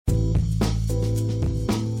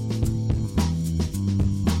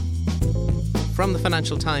From the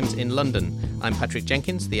Financial Times in London, I'm Patrick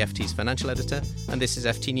Jenkins, the FT's financial editor, and this is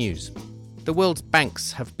FT News. The world's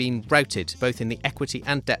banks have been routed both in the equity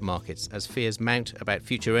and debt markets as fears mount about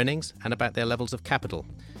future earnings and about their levels of capital.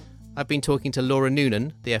 I've been talking to Laura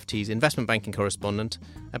Noonan, the FT's investment banking correspondent,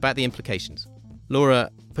 about the implications. Laura,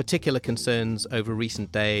 particular concerns over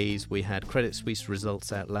recent days. We had Credit Suisse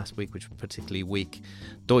results out last week, which were particularly weak.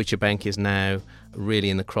 Deutsche Bank is now really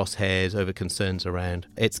in the crosshairs over concerns around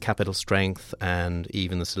its capital strength and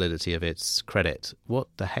even the solidity of its credit. What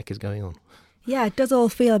the heck is going on? Yeah, it does all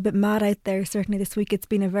feel a bit mad out there. Certainly this week it's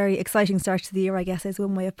been a very exciting start to the year, I guess is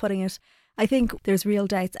one way of putting it. I think there's real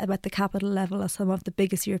doubts about the capital level of some of the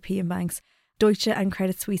biggest European banks, Deutsche and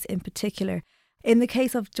Credit Suisse in particular. In the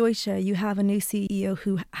case of Deutsche, you have a new CEO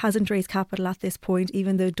who hasn't raised capital at this point,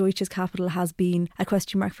 even though Deutsche's capital has been a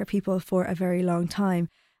question mark for people for a very long time.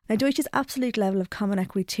 Now, Deutsche's absolute level of common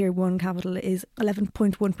equity tier 1 capital is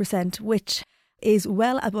 11.1%, which is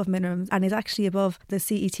well above minimums and is actually above the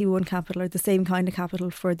CET1 capital, or the same kind of capital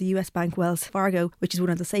for the US bank Wells Fargo, which is one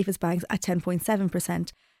of the safest banks, at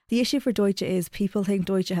 10.7%. The issue for Deutsche is people think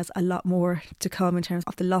Deutsche has a lot more to come in terms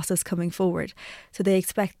of the losses coming forward. So they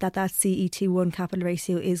expect that CET1 capital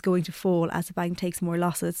ratio is going to fall as the bank takes more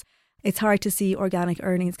losses. It's hard to see organic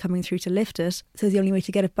earnings coming through to lift it. So the only way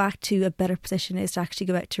to get it back to a better position is to actually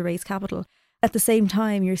go out to raise capital. At the same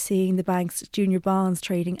time, you're seeing the bank's junior bonds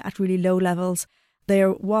trading at really low levels.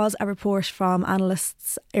 There was a report from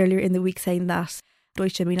analysts earlier in the week saying that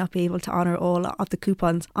Deutsche may not be able to honour all of the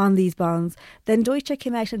coupons on these bonds. Then Deutsche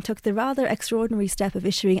came out and took the rather extraordinary step of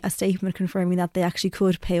issuing a statement confirming that they actually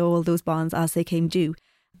could pay all those bonds as they came due.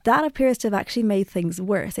 That appears to have actually made things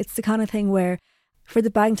worse. It's the kind of thing where for the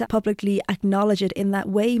bank to publicly acknowledge it in that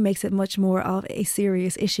way makes it much more of a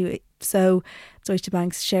serious issue. So Deutsche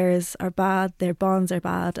Bank's shares are bad, their bonds are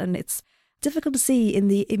bad, and it's difficult to see in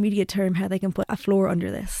the immediate term how they can put a floor under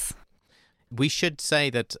this. We should say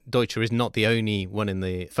that Deutsche is not the only one in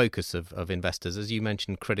the focus of investors. As you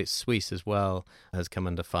mentioned, Credit Suisse as well has come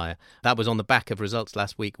under fire. That was on the back of results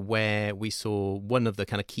last week where we saw one of the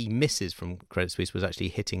kind of key misses from Credit Suisse was actually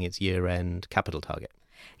hitting its year-end capital target.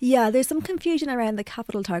 Yeah, there's some confusion around the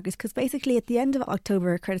capital targets because basically at the end of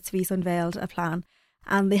October, Credit Suisse unveiled a plan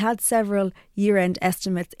and they had several year-end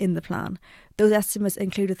estimates in the plan. Those estimates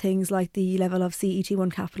included things like the level of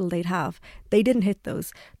CET1 capital they'd have. They didn't hit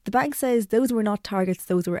those. The bank says those were not targets,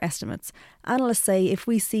 those were estimates. Analysts say if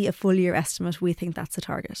we see a full year estimate, we think that's a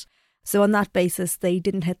target. So on that basis, they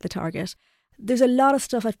didn't hit the target. There's a lot of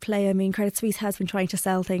stuff at play. I mean, Credit Suisse has been trying to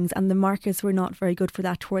sell things and the markets were not very good for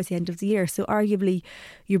that towards the end of the year. So arguably,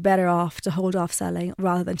 you're better off to hold off selling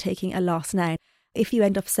rather than taking a loss now. If you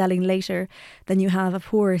end up selling later, then you have a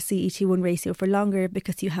poorer CET1 ratio for longer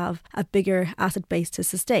because you have a bigger asset base to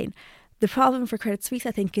sustain. The problem for Credit Suisse,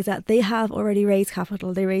 I think, is that they have already raised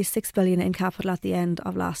capital. They raised $6 billion in capital at the end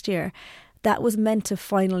of last year. That was meant to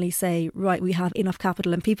finally say, right, we have enough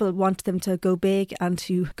capital, and people want them to go big and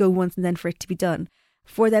to go once and then for it to be done.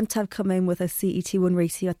 For them to have come in with a CET1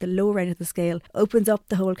 ratio at the lower end of the scale opens up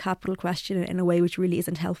the whole capital question in a way which really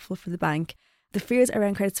isn't helpful for the bank. The fears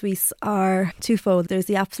around Credit Suisse are twofold. There's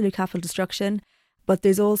the absolute capital destruction, but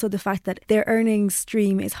there's also the fact that their earnings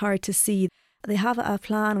stream is hard to see. They have a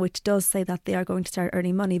plan which does say that they are going to start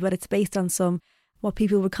earning money, but it's based on some what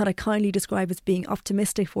people would kind of kindly describe as being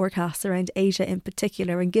optimistic forecasts around Asia in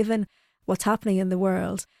particular. And given what's happening in the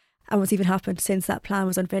world and what's even happened since that plan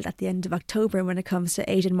was unveiled at the end of October when it comes to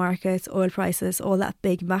Asian markets, oil prices, all that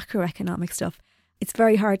big macroeconomic stuff, it's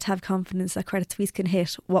very hard to have confidence that Credit Suisse can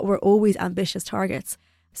hit what were always ambitious targets.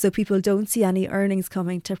 So people don't see any earnings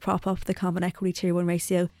coming to prop up the common equity tier 1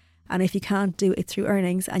 ratio. And if you can't do it through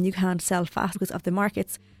earnings and you can't sell fast because of the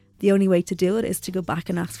markets, the only way to do it is to go back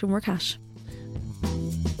and ask for more cash.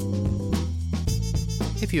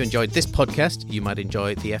 If you enjoyed this podcast, you might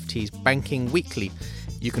enjoy the FT's Banking Weekly.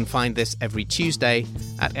 You can find this every Tuesday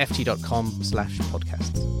at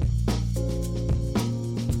ft.com/podcasts.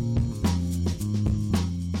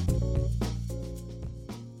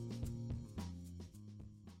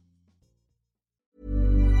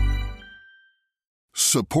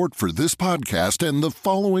 Support for this podcast and the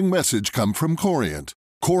following message come from Corient.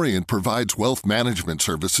 Corient provides wealth management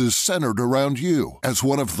services centered around you. As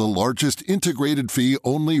one of the largest integrated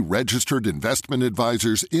fee-only registered investment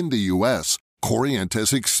advisors in the U.S., Corient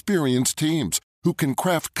has experienced teams who can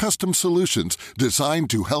craft custom solutions designed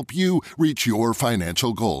to help you reach your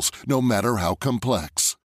financial goals, no matter how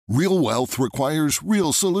complex. Real wealth requires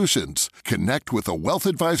real solutions. Connect with a wealth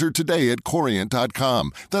advisor today at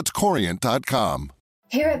Corient.com. That's Corient.com.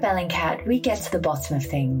 Here at Bellingcat, we get to the bottom of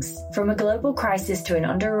things. From a global crisis to an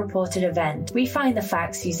underreported event, we find the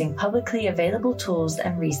facts using publicly available tools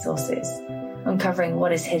and resources, uncovering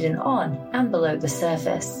what is hidden on and below the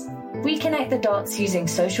surface. We connect the dots using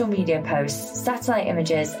social media posts, satellite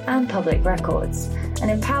images, and public records,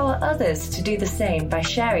 and empower others to do the same by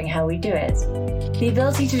sharing how we do it. The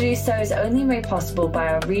ability to do so is only made possible by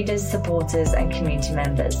our readers, supporters, and community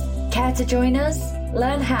members. Care to join us?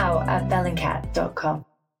 Learn how at bellingcat.com.